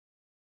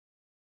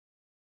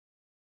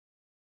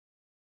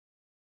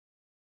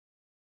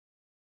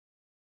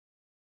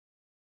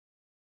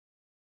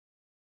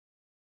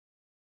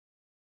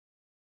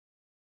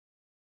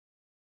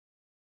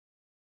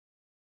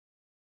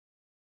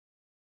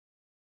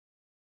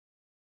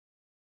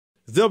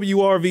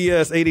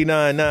WRVS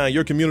 89.9,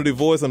 your community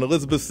voice on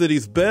Elizabeth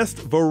City's best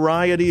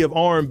variety of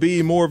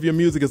R&B. More of your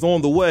music is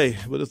on the way,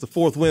 but it's the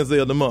fourth Wednesday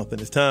of the month,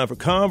 and it's time for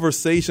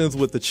Conversations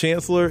with the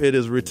Chancellor. It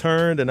is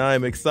returned, and I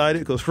am excited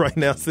because right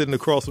now sitting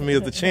across from me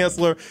is the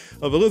Chancellor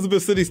of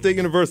Elizabeth City State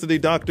University,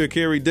 Dr.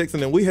 Karrie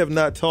Dixon, and we have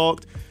not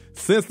talked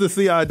since the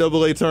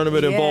CIAA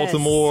Tournament in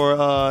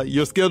Baltimore.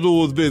 Your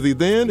schedule was busy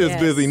then. It's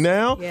busy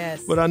now.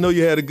 Yes. But I know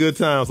you had a good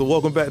time, so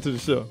welcome back to the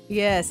show.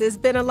 Yes, it's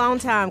been a long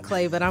time,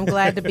 Clay, but I'm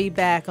glad to be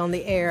back on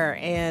the air.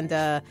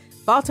 And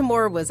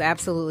Baltimore was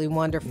absolutely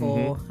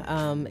wonderful.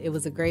 Mm-hmm. It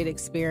was a great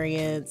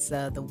experience.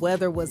 The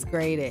weather was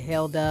great. It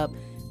held up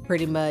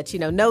pretty much.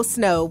 No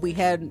snow. We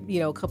had,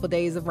 a couple of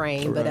days of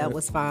rain, but that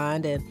was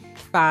fine. And,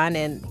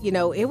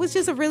 it was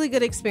just a really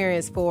good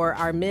experience for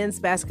our men's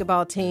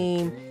basketball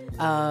team.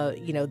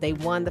 They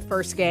won the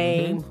first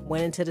game,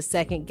 went into the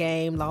second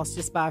game, lost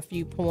just by a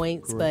few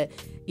points. Correct.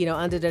 But,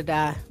 under the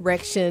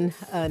direction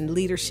and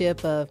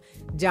leadership of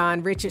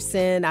John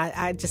Richardson,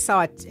 I just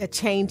saw a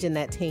change in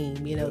that team.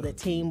 The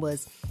team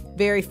was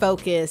very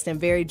focused and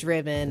very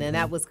driven, and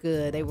that was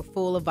good. They were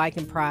full of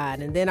Viking pride.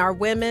 And then our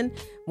women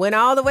went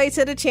all the way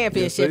to the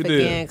championship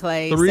again,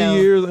 Clay. 3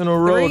 years in a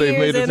row they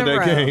made it to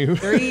that game.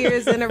 3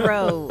 years in a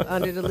row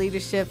under the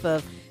leadership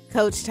of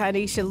Coach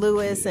Tynesha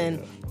Lewis,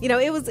 and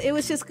it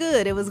was just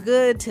good. It was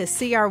good to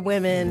see our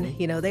women.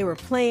 They were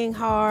playing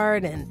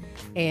hard, and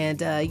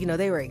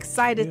they were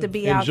excited to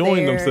be out there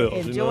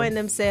enjoying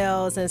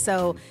themselves. And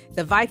so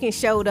the Vikings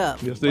showed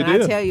up. Yes, they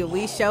did. I tell you,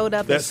 we showed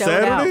up that and showed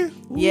Saturday? out.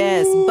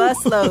 Yes,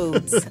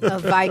 busloads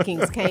of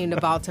Vikings came to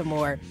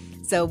Baltimore.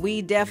 So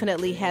we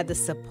definitely had the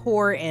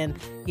support, and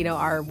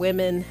our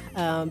women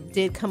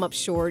did come up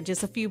short,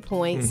 just a few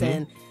points,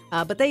 and.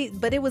 But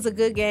it was a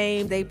good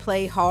game. They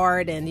played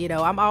hard, and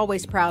I'm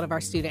always proud of our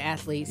student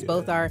athletes,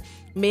 both our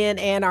men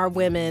and our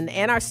women,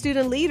 and our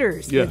student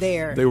leaders were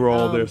there. They were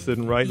all there,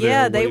 sitting right there.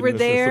 Yeah, they were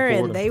there,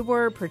 and they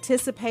were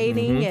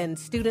participating, and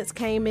students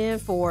came in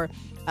for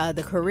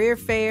the career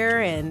fair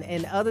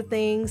and other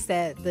things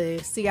that the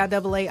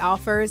CIAA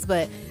offers.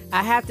 But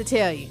I have to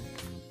tell you,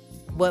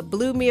 what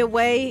blew me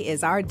away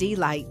is our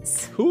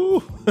D-Lights.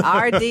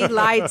 Our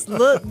D-Lights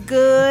looked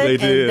good,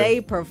 and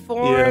they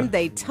performed,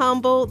 they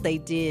tumbled, they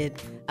did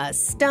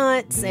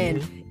stunts,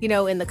 and,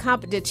 in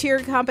the cheer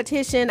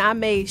competition, I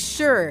made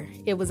sure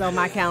it was on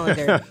my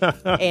calendar,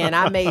 and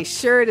I made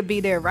sure to be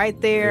there right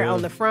there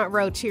on the front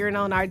row cheering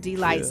on our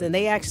D-Lights, and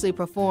they actually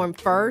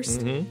performed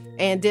first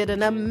and did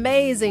an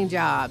amazing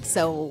job.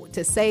 So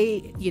to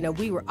say,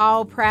 we were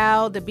all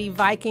proud to be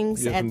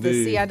Vikings at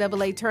the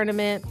CIAA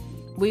tournament.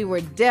 We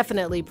were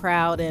definitely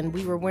proud, and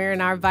we were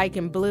wearing our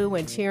Viking blue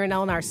and cheering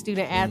on our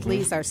student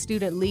athletes, our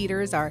student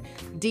leaders, our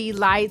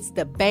D-Lights,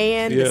 the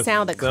band, the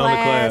Sound of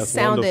Class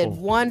sounded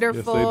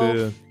wonderful. Yes, they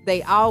did.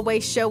 They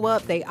always show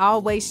up. They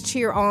always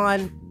cheer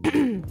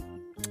on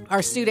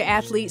our student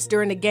athletes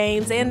during the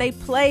games, and they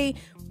play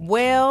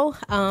well.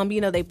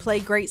 They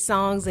play great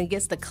songs and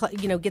get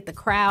the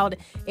crowd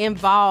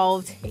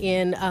involved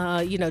in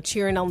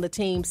cheering on the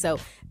team. So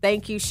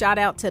thank you. Shout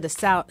out to the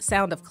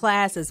Sound of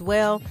Class as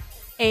well.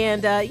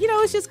 And,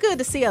 it's just good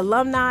to see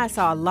alumni. I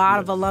saw a lot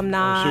of alumni.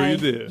 I'm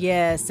sure you did.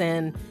 Yes,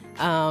 and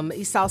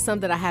you saw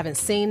some that I haven't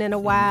seen in a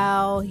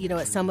while,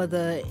 at some of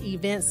the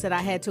events that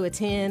I had to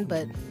attend.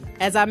 But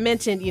as I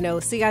mentioned,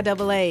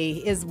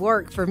 CIAA is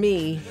work for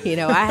me.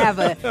 I have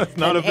it's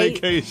not a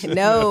vacation.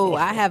 No,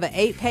 I have an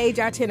 8-page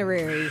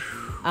itinerary.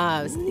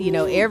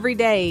 Every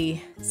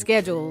day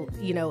schedule,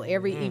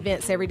 every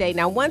events every day.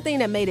 Now, one thing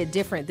that made it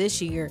different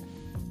this year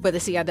for the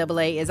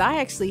CIAA is I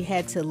actually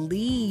had to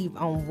leave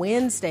on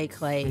Wednesday,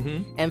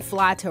 Clay, and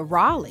fly to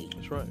Raleigh.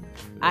 That's right.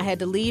 I had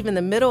to leave in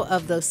the middle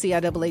of the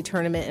CIAA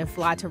tournament and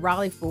fly to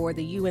Raleigh for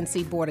the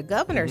UNC Board of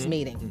Governors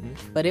meeting.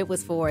 But it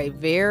was for a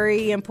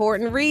very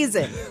important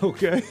reason.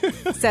 Okay.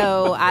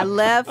 So I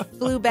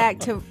flew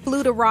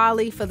to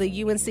Raleigh for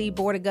the UNC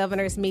Board of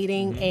Governors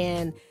meeting,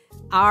 and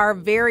our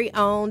very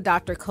own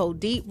Dr.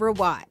 Kuldeep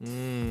Rawat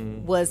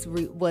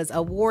was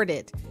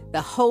awarded the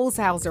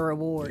Holzhauser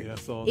Award. Yeah, I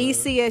saw that.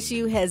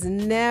 ECSU has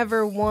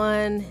never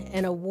won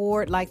an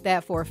award like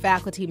that for a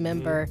faculty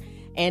member,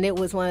 and it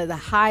was one of the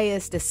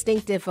highest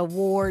distinctive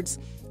awards.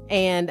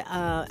 And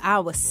I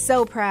was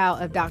so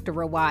proud of Dr.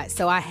 Rawat.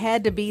 So I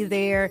had to be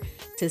there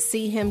to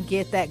see him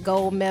get that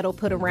gold medal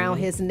put around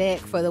his neck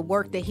for the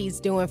work that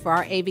he's doing for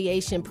our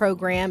aviation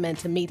program, and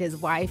to meet his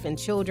wife and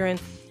children.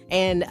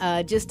 And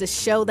just to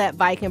show that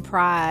Viking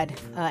pride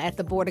at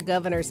the Board of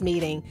Governors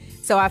meeting.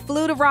 So I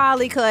flew to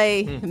Raleigh,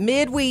 Clay,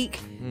 midweek,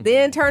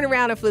 then turned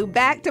around and flew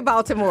back to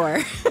Baltimore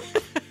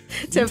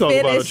to talk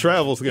about a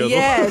travel schedule.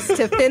 Yes,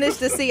 to finish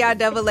the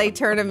CIAA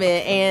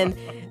tournament.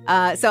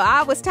 And so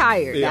I was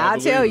tired,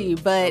 I'll tell you,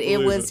 but it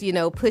was,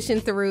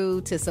 pushing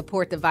through to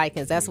support the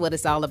Vikings. That's what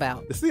it's all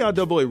about. The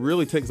CIAA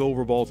really takes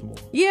over Baltimore.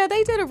 Yeah,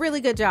 they did a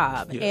really good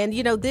job. Yeah. And,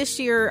 this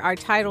year our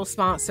title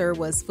sponsor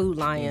was Food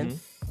Lion.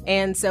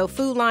 And so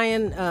Food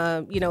Lion,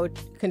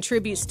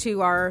 contributes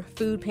to our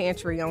food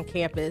pantry on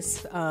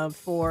campus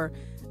for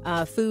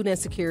food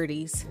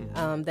insecurities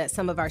that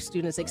some of our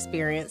students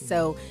experience.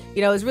 So,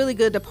 it's really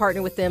good to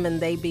partner with them, and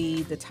they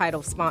be the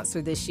title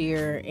sponsor this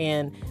year.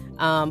 And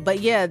but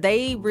yeah,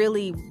 they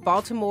really,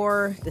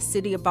 Baltimore, the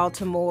city of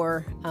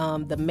Baltimore,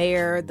 the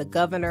mayor, the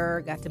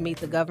governor, got to meet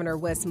the governor,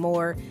 Wes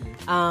Moore.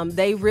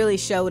 They really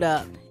showed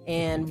up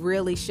and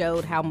really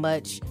showed how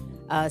much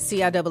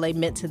CIAA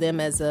meant to them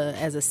as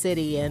a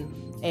city,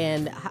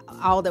 and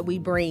all that we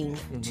bring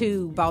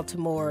to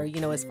Baltimore,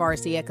 as far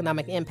as the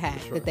economic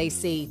impact that they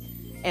see.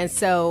 And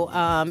so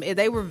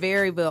they were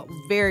very,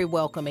 very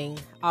welcoming,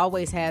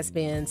 always has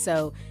been.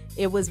 So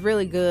it was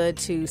really good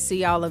to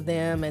see all of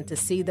them and to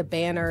see the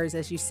banners,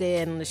 as you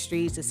said, on the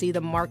streets, to see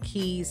the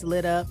marquees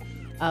lit up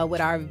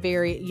with our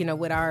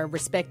with our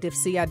respective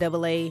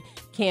CIAA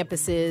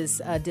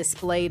campuses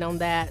displayed on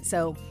that.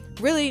 So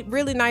really,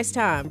 really nice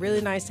time.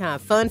 Really nice time.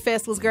 Fun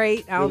Fest was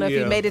great. I don't know if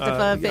you made it to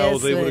Fun Fest. I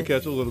was able to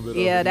catch a little bit of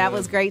it. Yeah, that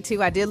was great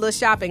too. I did a little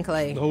shopping,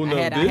 Clay. Oh, no,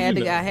 I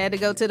had to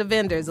go to the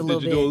vendors a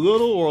little bit. Did you do a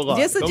little or a lot?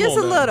 Just a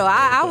little.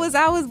 I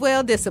was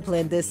well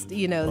disciplined this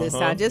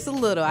time. Just a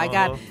little. I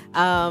got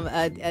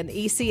an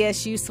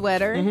ECSU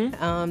sweater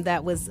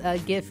that was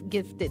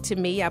gifted to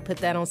me. I put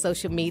that on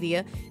social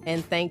media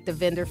and thanked the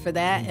vendor for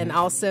that, and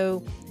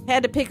also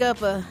had to pick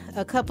up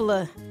a couple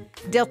of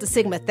Delta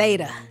Sigma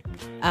Theta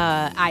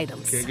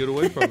items. Can't get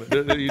away from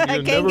it.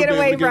 I can't get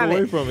away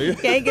from it.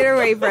 Can't get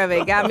away from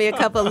it. Got me a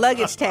couple of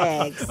luggage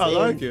tags. I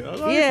like it.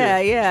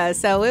 Yeah.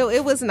 So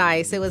it was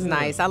nice. It was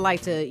nice. I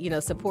like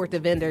to support the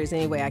vendors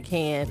any way I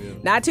can. Yeah.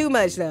 Not too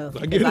much though.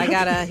 I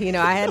gotta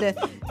I had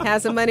to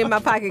have some money in my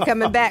pocket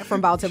coming back from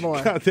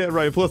Baltimore. Got that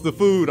right. Plus the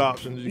food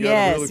options. You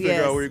gotta really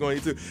figure out where you're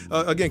going to eat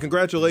to. Again,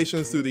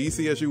 congratulations to the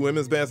ECSU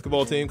women's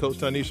basketball team, Coach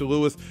Tanisha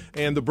Lewis,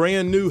 and the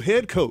brand new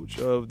head coach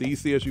of the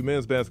ECSU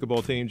men's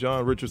basketball team,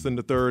 John Richardson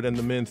III, and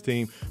the men's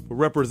team for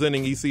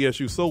representing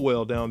ECSU so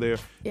well down there,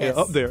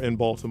 up there in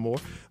Baltimore.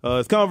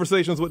 It's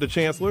Conversations with the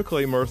Chancellor,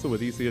 Clay Mercer,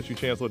 with ECSU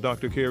Chancellor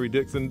Dr. Karrie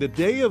Dixon. The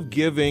Day of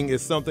Giving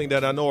is something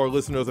that I know our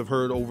listeners have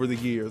heard over the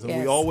years, and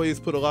we always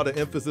put a lot of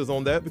emphasis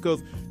on that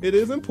because it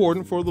is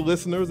important for the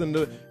listeners and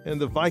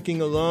the Viking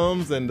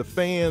alums and the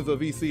fans of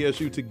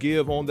ECSU to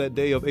give on that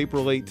day of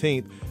April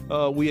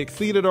 18th. We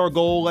exceeded our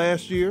goal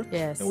last year,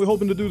 and we're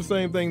hoping to do the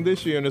same thing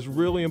this year, and it's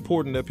really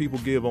important that people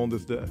give on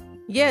this day.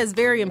 Yeah, it's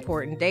very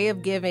important. Day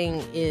of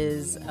Giving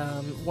is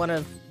one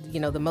of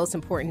the most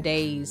important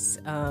days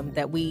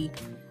that we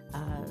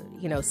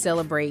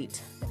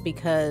celebrate,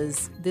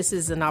 because this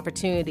is an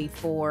opportunity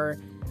for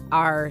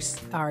our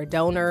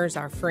donors,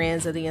 our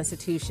friends of the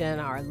institution,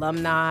 our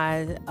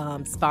alumni,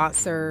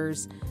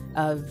 sponsors,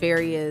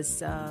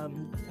 various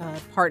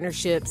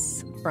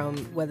partnerships from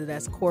whether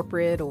that's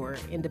corporate or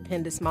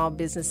independent small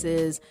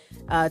businesses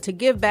to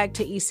give back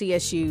to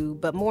ECSU.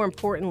 But more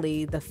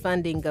importantly, the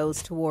funding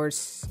goes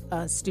towards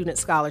student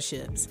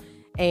scholarships.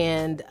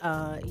 And,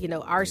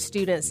 our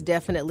students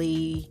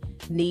definitely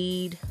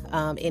need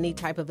any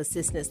type of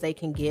assistance they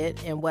can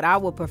get. And what I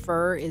would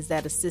prefer is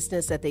that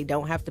assistance that they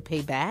don't have to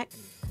pay back.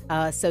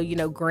 So,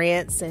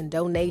 grants and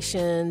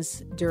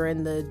donations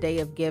during the Day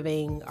of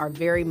Giving are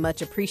very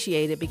much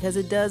appreciated, because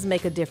it does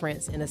make a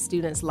difference in a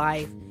student's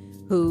life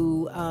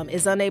who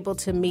is unable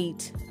to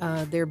meet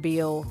their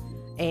bill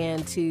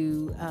and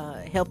to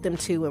help them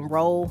to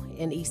enroll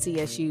in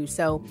ECSU.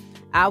 So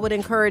I would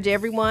encourage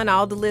everyone,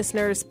 all the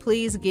listeners,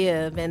 please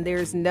give. And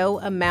there's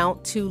no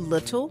amount too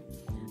little.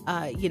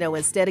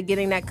 Instead of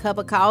getting that cup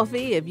of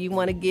coffee, if you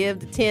want to give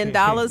the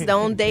 $10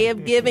 on Day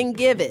of Giving,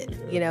 give it.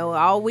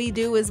 All we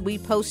do is we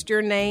post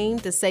your name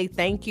to say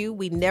thank you.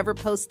 We never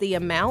post the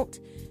amount.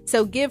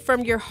 So give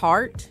from your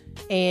heart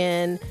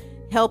and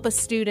help a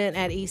student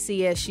at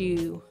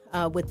ECSU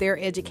with their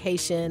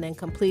education and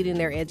completing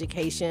their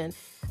education.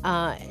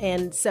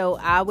 And so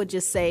I would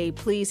just say,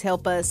 please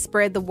help us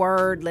spread the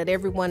word. Let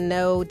everyone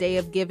know Day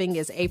of Giving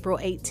is April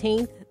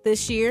 18th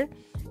this year.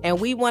 And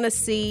we want to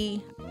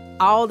see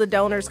all the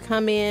donors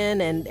come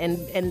in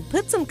and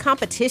put some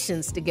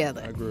competitions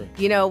together. I agree.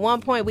 At one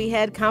point we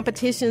had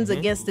competitions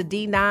against the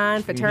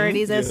D9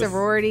 fraternities and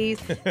sororities.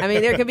 I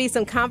mean, there could be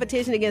some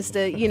competition against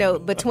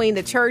between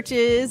the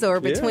churches or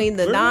between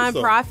the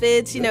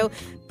nonprofits,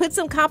 put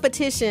some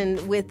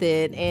competition with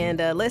it, and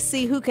let's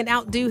see who can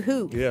outdo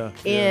who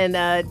in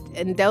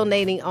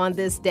donating on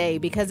this day,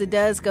 because it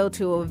does go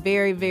to a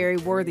very, very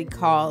worthy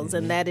cause,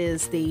 and that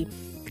is the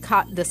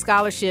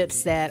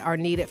scholarships that are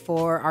needed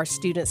for our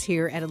students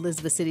here at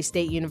Elizabeth City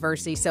State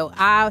University. So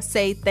I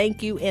say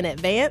thank you in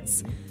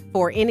advance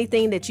for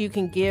anything that you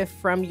can give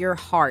from your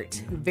heart.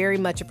 Very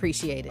much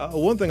appreciated.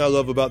 One thing I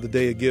love about the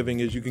Day of Giving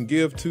is you can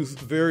give to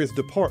various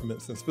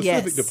departments and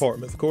specific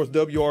departments. Of course,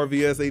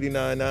 WRVS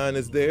 89.9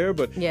 is there,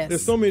 but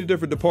there's so many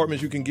different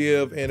departments you can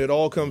give, and it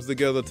all comes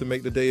together to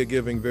make the Day of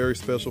Giving very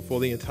special for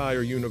the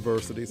entire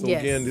university. So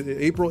again,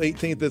 April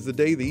 18th is the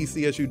day, the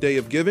ECSU Day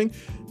of Giving.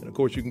 And of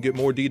course, you can get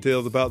more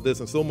details about this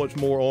and so much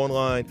more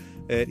online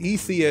at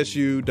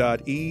ecsu.edu.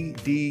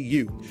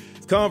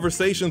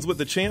 Conversations with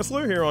the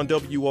Chancellor here on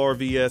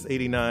WRVS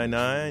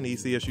 89.9.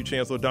 ECSU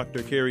Chancellor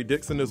Dr. Karrie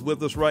Dixon is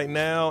with us right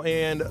now.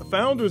 And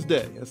Founders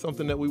Day is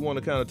something that we want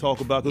to kind of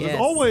talk about because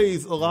there's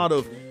always a lot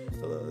of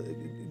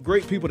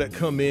great people that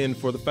come in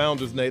for the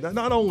Founders Day.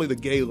 Not only the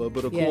gala,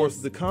 but of course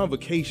the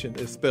convocation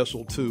is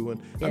special too.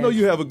 And I know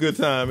you have a good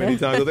time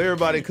anytime because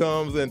everybody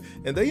comes and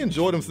they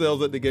enjoy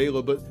themselves at the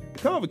gala, but the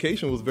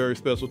convocation was very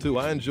special too.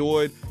 I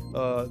enjoyed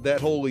that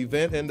whole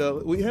event, and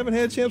we haven't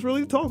had a chance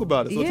really to talk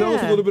about it. So tell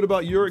us a little bit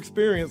about your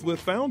experience with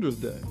Founders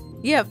Day.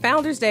 Yeah,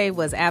 Founders Day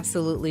was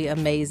absolutely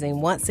amazing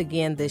once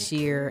again this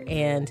year,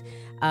 and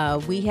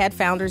we had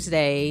Founders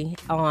Day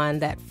on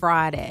that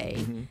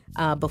Friday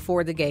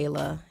before the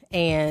gala,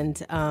 and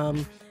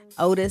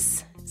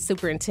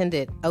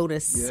Superintendent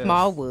Otis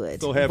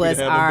Smallwood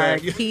was our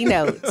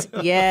keynote.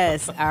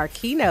 Yes, our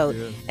keynote.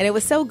 Yeah. And it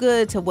was so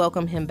good to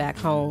welcome him back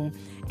home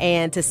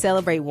and to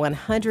celebrate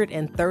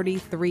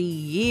 133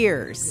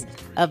 years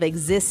of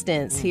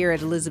existence here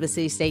at Elizabeth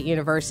City State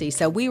University.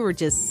 So we were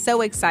just so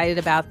excited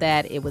about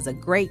that. It was a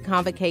great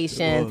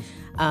convocation.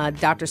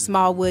 Dr.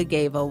 Smallwood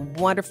gave a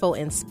wonderful,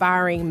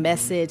 inspiring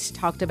message,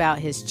 talked about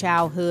his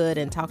childhood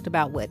and talked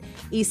about what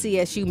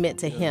ECSU meant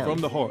to him.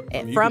 From the heart.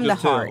 From the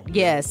heart,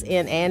 yes.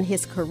 And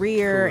his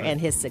career and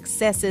his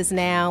successes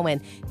now. And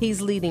he's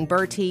leading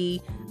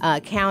Bertie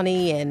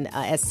County and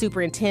as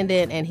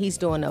superintendent, and he's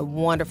doing a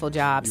wonderful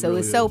job. So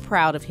we're so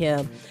proud of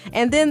him.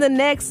 And then the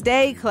next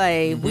day,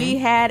 Clay, we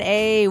had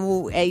a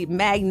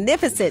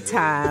magnificent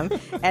time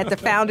at the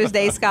Founders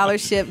Day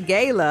Scholarship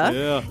Gala.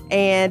 Yeah.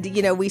 And,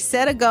 we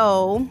set a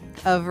goal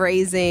of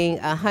raising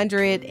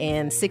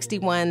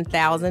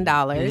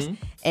 $161,000.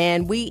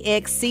 And we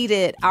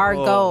exceeded our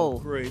goal.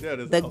 Great. That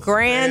is the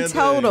grand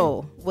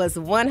total was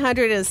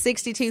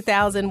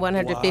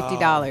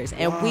 $162,150.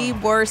 And we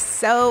were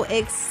so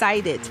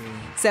excited.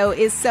 So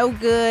it's so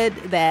good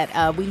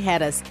that we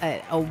had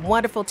a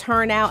wonderful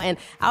turnout. And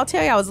I'll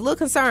tell you, I was a little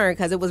concerned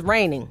because it was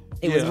raining.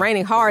 It was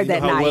raining hard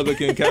that night. Weather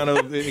can kind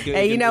of...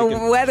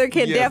 weather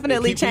can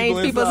definitely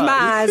change people's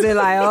minds. They're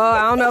like,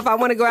 I don't know if I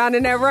want to go out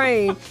in that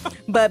rain.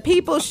 But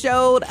people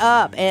showed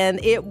up,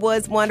 and it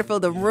was wonderful.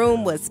 The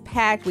room was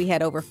packed. We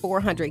had over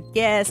 400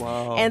 guests,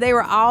 and they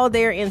were all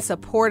there in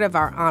support of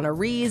our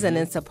honorees and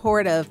in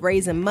support of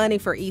raising money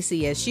for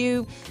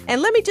ECSU.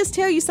 And let me just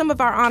tell you some of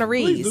our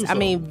honorees. I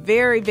mean,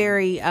 very,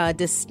 very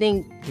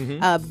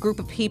distinguished group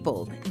of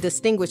people.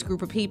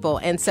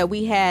 And so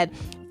we had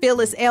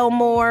Phyllis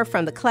Elmore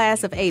from the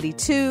class of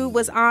 82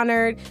 was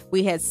honored.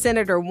 We had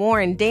Senator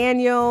Warren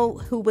Daniel,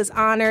 who was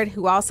honored,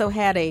 who also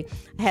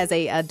has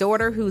a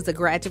daughter who's a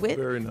graduate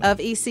of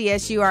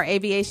ECSU, our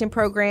aviation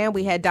program.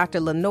 We had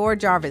Dr. Lenore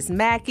Jarvis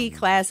Mackey,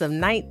 class of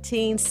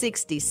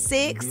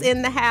 1966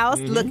 in the house,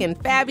 looking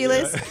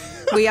fabulous. Yeah.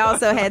 We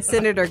also had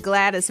Senator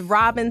Gladys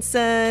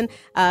Robinson,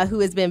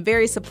 who has been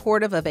very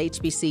supportive of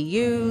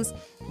HBCUs.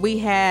 We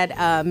had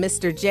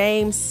Mr.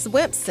 James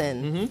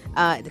Swimpson,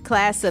 the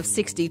class of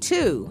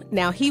 62.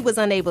 Now, he was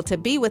unable to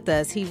be with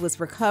us. He was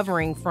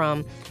recovering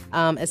from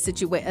an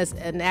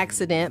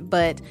accident,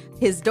 but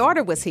his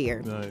daughter was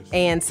here. Nice.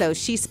 And so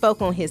she spoke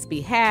on his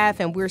behalf,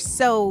 and we're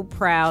so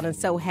proud and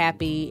so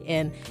happy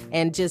and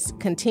just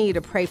continue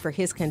to pray for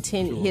his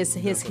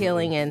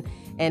healing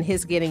and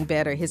his getting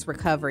better, his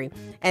recovery.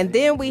 And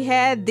then we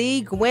had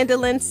the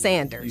Gwendolyn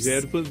Sanders,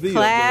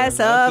 class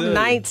of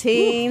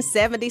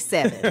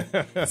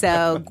 1977.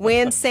 So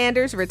Gwen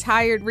Sanders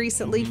retired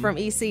recently from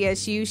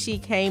ECSU. She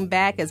came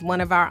back as one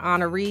of our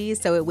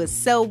honorees. So it was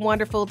so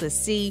wonderful to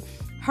see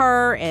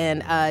her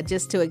and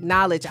just to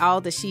acknowledge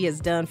all that she has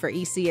done for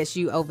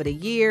ECSU over the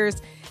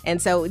years. And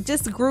so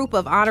just a group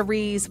of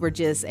honorees were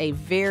just a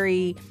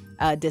very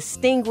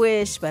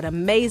distinguished but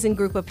amazing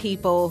group of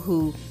people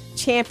who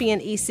champion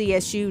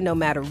ECSU no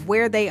matter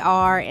where they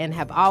are and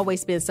have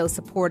always been so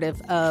supportive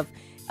of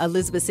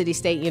Elizabeth City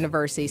State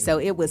University. So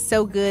it was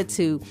so good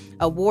to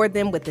award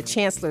them with the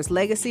Chancellor's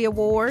Legacy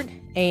Award,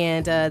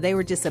 and they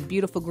were just a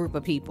beautiful group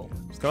of people.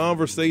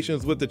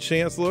 Conversations with the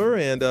Chancellor,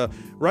 and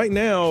right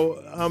now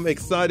I'm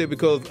excited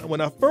because when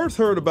I first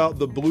heard about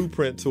the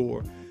Blueprint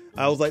Tour,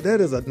 I was like,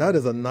 that is a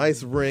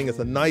nice ring. It's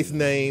a nice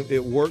name.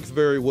 It works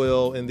very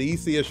well, and the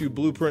ECSU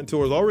Blueprint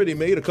Tour has already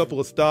made a couple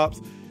of stops.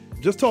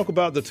 Just talk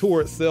about the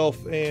tour itself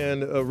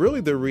and really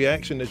the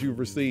reaction that you've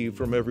received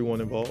from everyone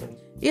involved.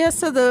 Yeah,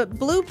 so the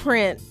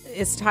blueprint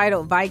is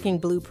titled Viking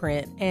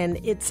Blueprint, and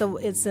it's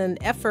an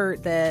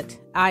effort that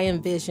I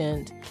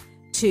envisioned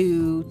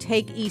to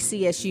take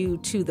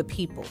ECSU to the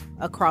people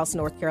across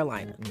North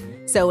Carolina.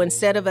 So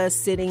instead of us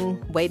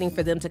sitting, waiting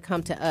for them to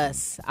come to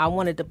us, I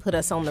wanted to put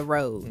us on the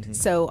road.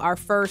 So our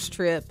first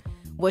trip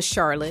was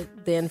Charlotte.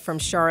 Then from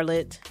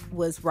Charlotte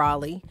was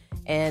Raleigh.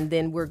 And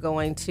then we're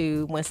going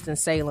to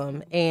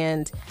Winston-Salem.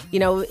 And,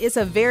 it's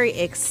a very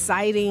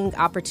exciting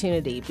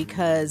opportunity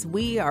because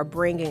we are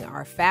bringing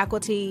our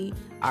faculty,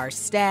 our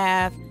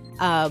staff.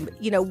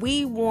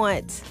 We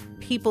want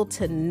people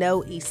to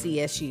know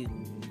ECSU.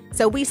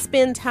 So we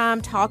spend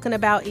time talking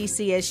about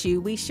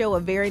ECSU. We show a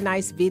very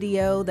nice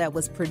video that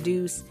was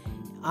produced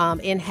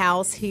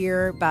in-house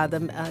here by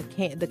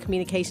the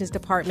communications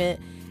department.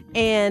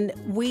 And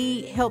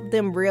we help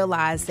them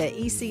realize that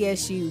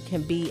ECSU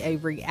can be a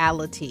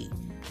reality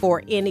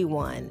for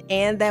anyone,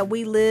 and that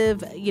we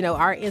live,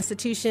 our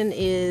institution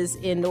is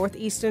in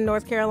northeastern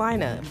North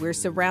Carolina. We're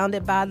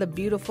surrounded by the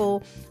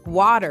beautiful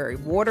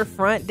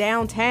waterfront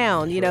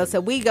downtown,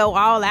 so we go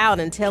all out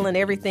and telling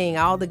everything,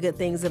 all the good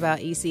things about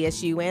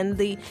ECSU, and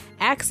the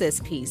access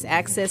piece,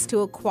 access to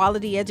a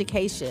quality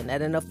education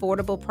at an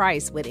affordable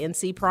price with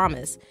NC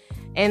Promise.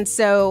 And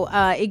so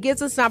it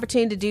gives us an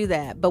opportunity to do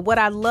that. But what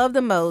I love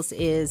the most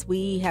is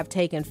we have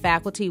taken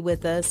faculty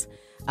with us.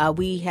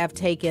 We have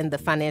taken the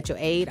financial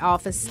aid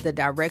office, the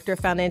director of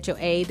financial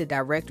aid, the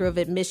director of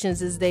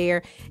admissions is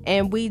there,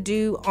 and we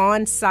do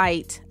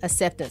on-site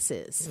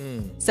acceptances.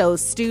 So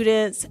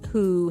students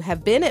who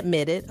have been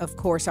admitted, of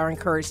course, are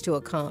encouraged to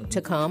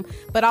come,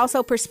 but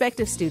also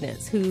prospective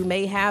students who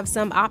may have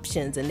some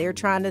options and they're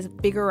trying to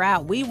figure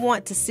out. We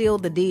want to seal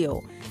the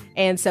deal.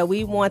 And so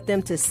we want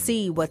them to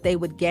see what they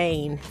would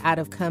gain out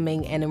of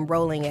coming and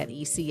enrolling at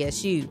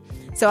ECSU.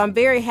 So I'm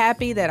very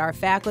happy that our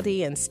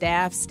faculty and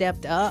staff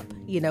stepped up.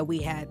 We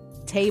had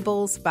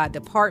tables by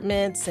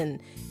departments and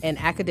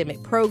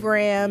academic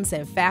programs,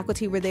 and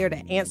faculty were there to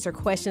answer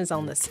questions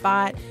on the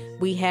spot.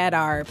 We had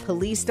our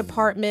police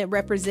department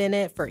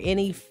represented for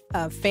any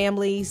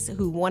families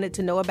who wanted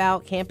to know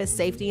about campus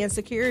safety and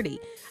security.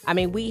 I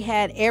mean, we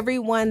had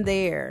everyone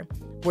there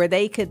where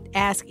they could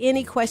ask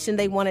any question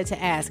they wanted to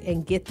ask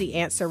and get the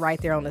answer right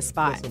there on the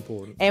spot. That's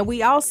important. And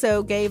we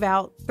also gave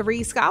out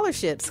 3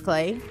 scholarships,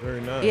 Clay.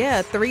 Very nice.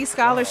 Yeah, 3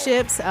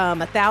 scholarships,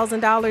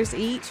 $1,000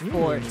 each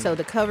so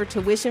to cover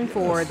tuition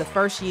for the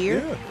first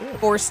year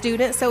for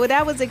students. So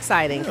that was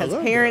exciting because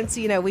parents,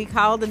 we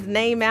called the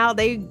name out.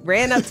 They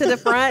ran up to the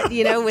front,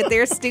 with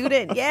their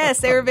student.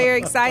 Yes, they were very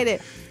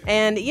excited.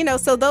 And,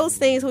 so those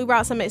things, we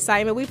brought some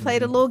excitement. We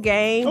played a little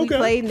game. Okay. We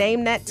played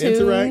Name That Tune.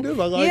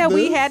 Interactive. I like this.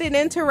 We had it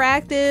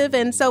interactive.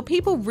 And so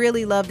people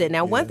really loved it.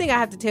 Now, one thing I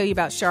have to tell you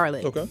about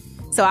Charlotte. Okay.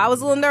 So I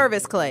was a little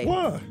nervous, Clay.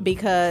 Why?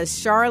 Because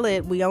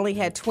Charlotte, we only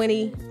had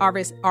 20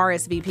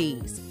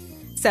 RSVPs.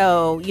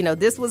 So,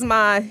 this was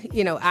my,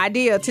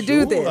 idea to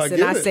do this.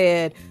 I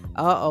said,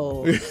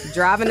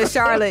 driving to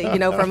Charlotte,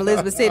 from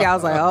Elizabeth City, I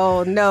was like,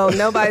 oh, no,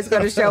 nobody's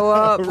going to show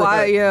up.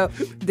 Right.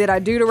 Why? Did I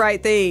do the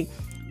right thing?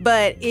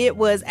 But it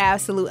was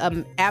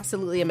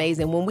absolutely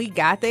amazing. When we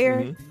got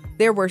there,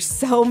 there were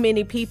so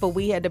many people.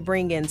 We had to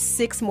bring in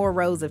 6 more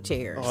rows of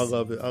chairs. Oh,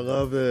 I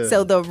love it.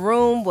 So the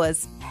room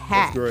was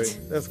packed.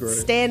 That's great.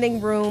 Standing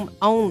room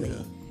only.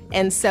 Yeah.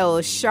 And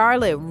so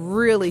Charlotte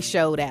really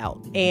showed out.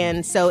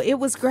 And so it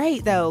was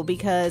great, though,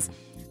 because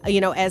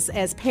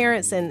as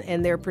parents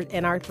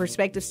and our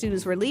prospective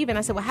students were leaving,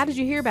 I said, well, how did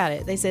you hear about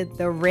it? They said,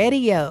 the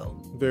radio.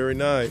 Very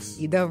nice.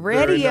 The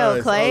radio,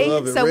 nice. Clay. I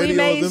love it. So radio we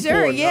made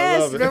sure,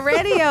 yes, the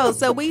radio.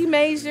 So we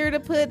made sure to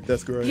put,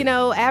 that's great.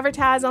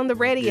 Advertise on the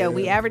radio. Yeah.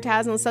 We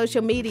advertised on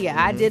social media.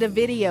 I did a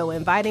video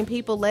inviting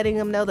people, letting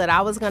them know that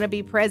I was going to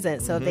be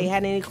present. So if they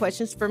had any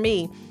questions for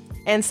me.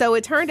 And so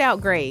it turned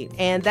out great.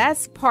 And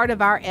that's part of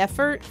our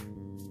effort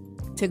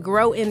to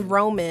grow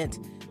enrollment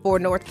for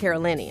North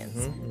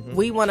Carolinians.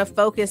 We want to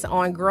focus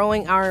on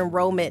growing our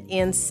enrollment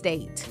in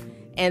state.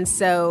 And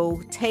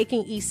so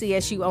taking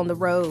ECSU on the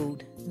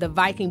road, the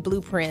Viking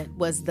Blueprint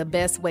was the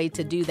best way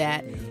to do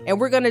that. And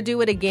we're going to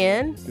do it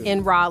again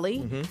in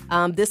Raleigh.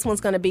 This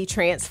one's going to be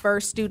transfer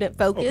student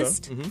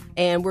focused.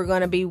 And we're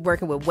going to be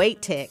working with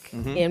Wait Tech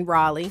in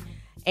Raleigh.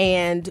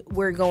 And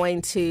we're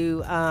going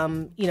to,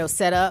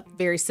 set up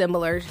very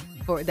similar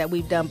that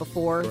we've done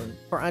before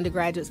for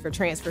undergraduates, for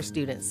transfer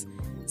students.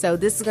 So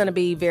this is going to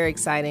be very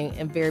exciting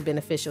and very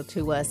beneficial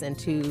to us and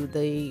to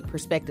the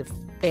prospective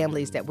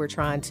families that we're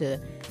trying to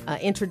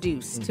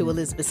introduce to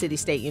Elizabeth City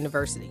State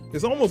University.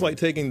 It's almost like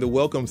taking the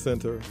Welcome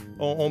Center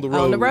on the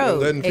road. On the road,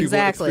 and letting people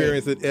exactly.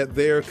 experience it at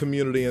their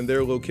community and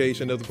their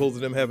location as opposed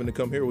to them having to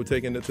come here. We're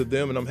taking it to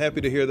them, and I'm happy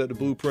to hear that the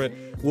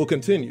Blueprint will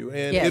continue.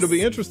 And it'll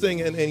be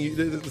interesting, and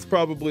it's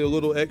probably a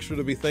little extra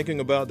to be thinking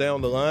about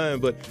down the line.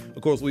 But,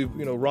 of course,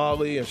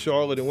 Raleigh and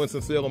Charlotte and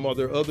Winston-Salem, are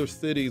there other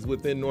cities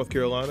within North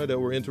Carolina that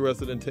we're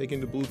interested in taking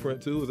the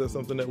Blueprint to? Is that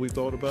something that we've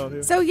thought about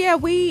here? So,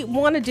 we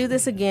want to do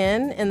this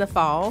again in the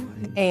fall,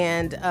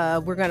 and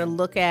we're going to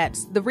look at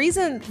the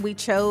reason we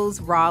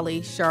chose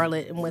Raleigh,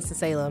 Charlotte, and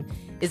Winston-Salem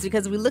is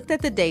because we looked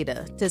at the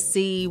data to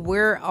see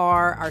where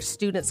are our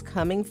students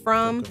coming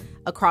from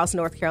across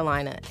North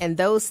Carolina, and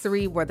those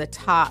 3 were the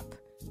top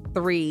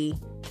 3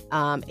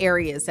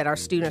 areas that our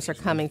students are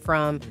coming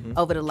from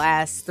over the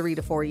last 3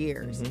 to 4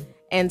 years.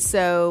 And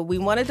so we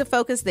wanted to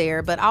focus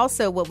there, but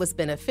also what was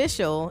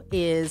beneficial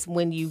is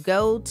when you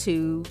go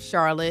to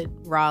Charlotte,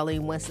 Raleigh,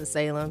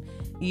 Winston-Salem,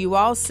 you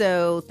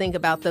also think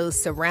about those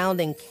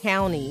surrounding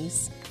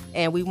counties.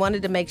 And we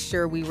wanted to make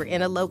sure we were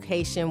in a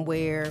location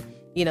where,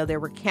 there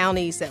were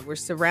counties that were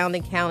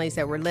surrounding counties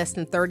that were less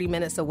than 30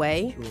 minutes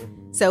away. Sure.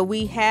 So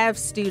we have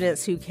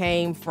students who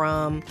came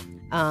from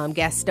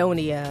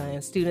Gastonia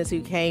and students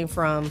who came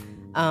from,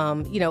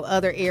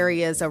 other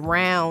areas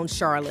around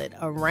Charlotte,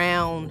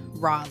 around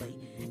Raleigh.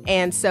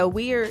 And so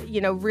we are,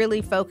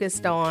 really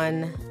focused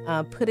on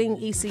putting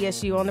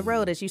ECSU on the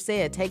road, as you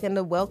said, taking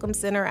the Welcome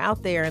Center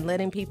out there and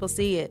letting people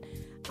see it.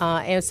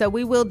 And so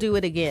we will do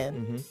it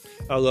again. Mm-hmm.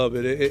 I love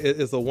it.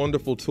 It's a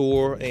wonderful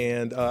tour,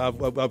 and I've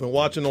been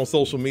watching on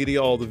social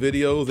media all the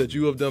videos that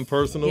you have done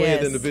personally,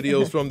 yes. and then the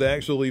videos from the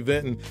actual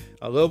event, and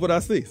I love what I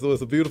see. So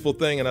it's a beautiful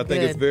thing, and I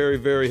think it's very,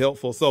 very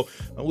helpful. So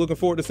I'm looking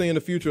forward to seeing the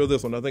future of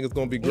this one. I think it's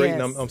going to be great,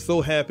 yes. and I'm so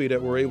happy that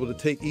we're able to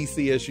take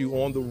ECSU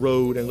on the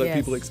road and let yes.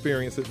 people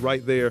experience it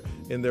right there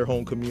in their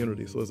home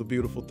community. So it's a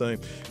beautiful thing.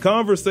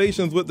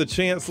 Conversations with the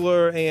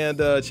Chancellor, and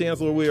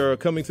Chancellor, we are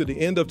coming to the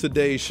end of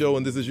today's show,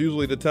 and this is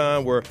usually the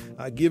time where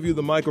I give you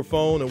the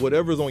microphone, and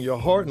whatever's on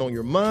your heart and on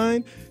your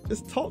mind,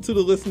 just talk to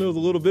the listeners a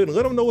little bit and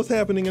let them know what's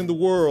happening in the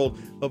world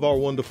of our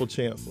wonderful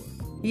Chancellor.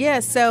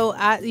 Yes, so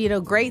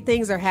great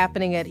things are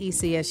happening at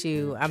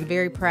ECSU. I'm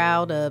very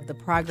proud of the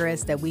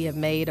progress that we have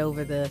made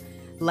over the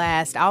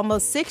last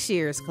almost 6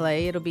 years,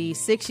 Clay. It'll be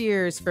 6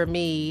 years for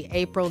me,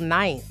 April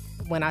 9th,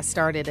 when I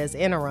started as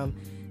interim.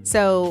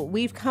 So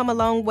we've come a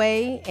long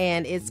way,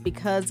 and it's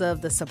because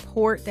of the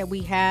support that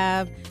we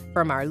have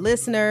from our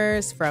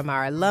listeners, from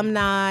our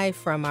alumni,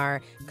 from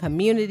our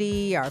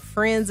community, our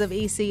friends of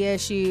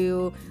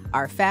ECSU,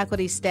 our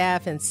faculty,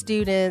 staff, and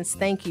students.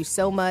 Thank you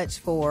so much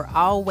for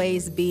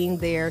always being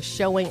there,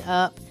 showing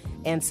up,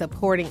 and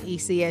supporting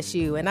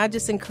ECSU. And I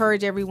just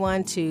encourage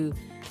everyone to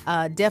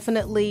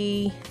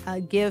definitely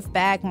give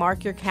back.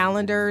 Mark your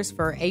calendars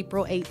for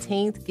April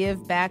 18th.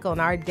 Give back on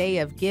our Day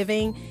of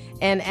Giving.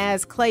 And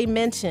as Clay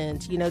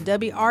mentioned,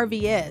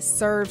 WRVS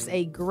serves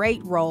a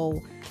great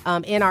role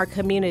in our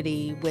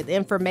community with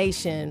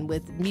information,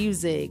 with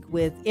music,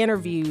 with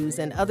interviews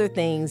and other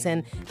things.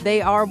 And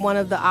they are one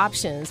of the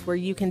options where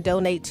you can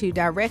donate to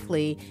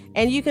directly.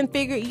 And you can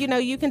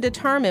you can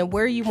determine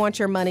where you want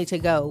your money to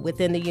go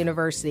within the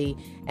university.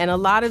 And a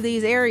lot of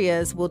these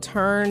areas will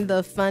turn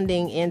the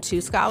funding into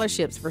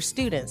scholarships for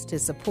students to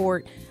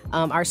support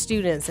our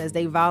students as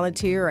they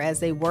volunteer or as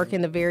they work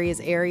in the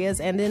various areas,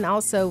 and then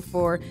also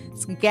for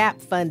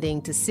gap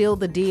funding to seal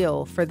the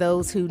deal for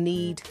those who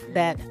need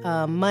that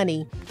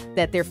money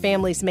that their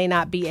families may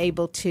not be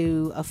able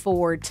to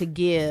afford to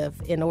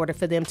give in order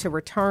for them to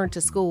return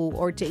to school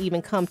or to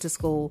even come to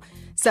school.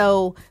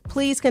 So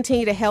please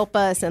continue to help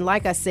us. And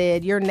like I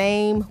said, your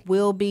name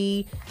will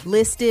be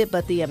listed,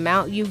 but the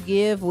amount you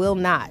give will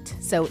not.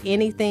 So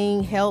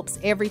anything helps,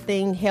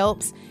 everything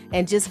helps,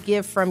 and just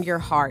give from your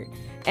heart.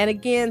 And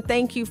again,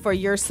 thank you for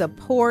your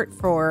support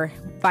for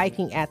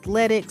Viking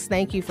Athletics.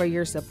 Thank you for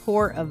your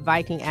support of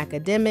Viking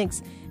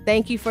Academics.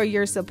 Thank you for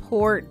your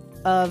support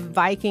of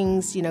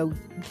Vikings,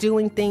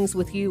 doing things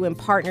with you in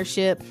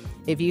partnership.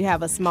 If you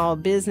have a small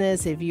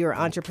business, if you're an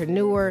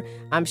entrepreneur,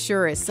 I'm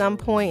sure at some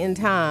point in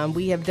time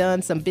we have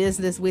done some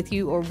business with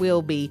you or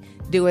will be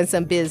doing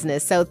some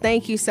business. So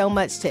thank you so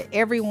much to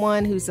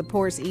everyone who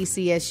supports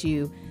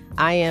ECSU.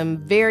 I am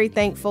very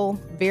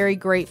thankful, very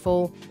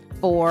grateful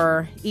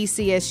for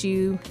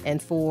ECSU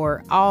and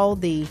for all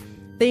the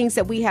things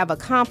that we have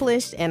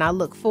accomplished, and I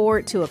look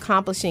forward to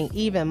accomplishing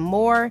even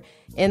more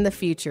in the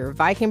future.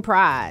 Viking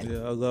pride. Yeah,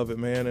 I love it,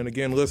 man. And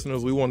again,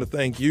 listeners, we want to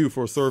thank you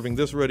for serving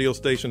this radio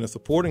station and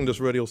supporting this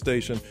radio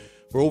station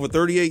for over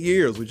 38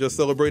 years. We just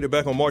celebrated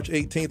back on March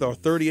 18th, our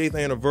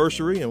 38th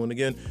anniversary. And when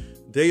again,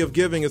 Day of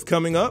Giving is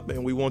coming up,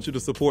 and we want you to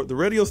support the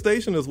radio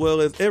station as well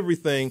as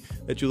everything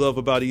that you love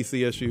about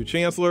ECSU.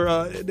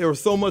 Chancellor, there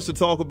was so much to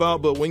talk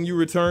about, but when you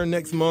return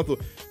next month,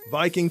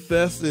 Viking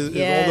Fest is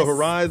on the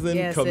horizon.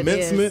 Yes,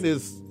 commencement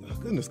is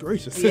goodness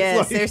gracious.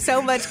 Yes, there's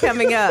so much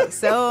coming up.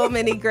 So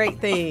many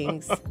great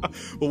things. But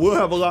we'll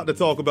have a lot to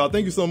talk about.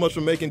 Thank you so much for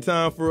making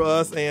time for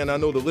us. And I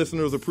know the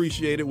listeners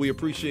appreciate it. We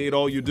appreciate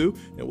all you do.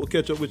 And we'll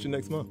catch up with you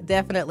next month.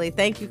 Definitely.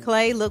 Thank you,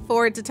 Clay. Look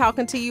forward to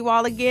talking to you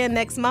all again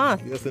next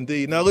month. Yes,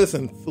 indeed. Now,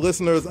 listen,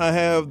 listeners, I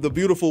have the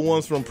beautiful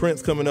ones from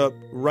Prince coming up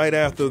right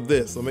after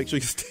this. So make sure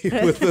you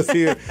stay with us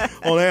here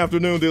on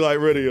Afternoon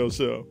Delight Radio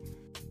Show.